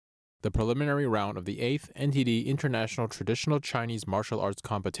The preliminary round of the 8th NTD International Traditional Chinese Martial Arts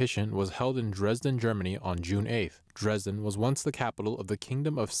Competition was held in Dresden, Germany on June 8th. Dresden was once the capital of the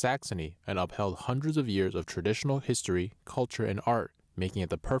Kingdom of Saxony and upheld hundreds of years of traditional history, culture, and art, making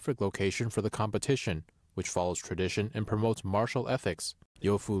it the perfect location for the competition, which follows tradition and promotes martial ethics.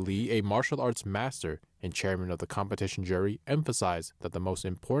 Youfu Li, a martial arts master and chairman of the competition jury, emphasized that the most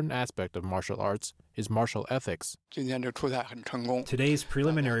important aspect of martial arts is martial ethics. Today's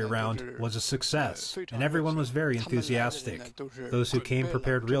preliminary round was a success, and everyone was very enthusiastic. Those who came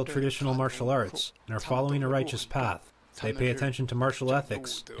prepared real traditional martial arts and are following a righteous path. They pay attention to martial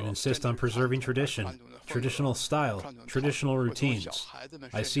ethics and insist on preserving tradition, traditional style, traditional routines.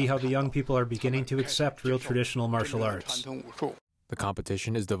 I see how the young people are beginning to accept real traditional martial arts. The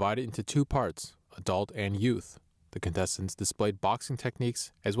competition is divided into two parts, adult and youth. The contestants displayed boxing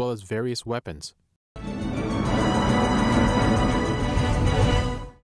techniques as well as various weapons.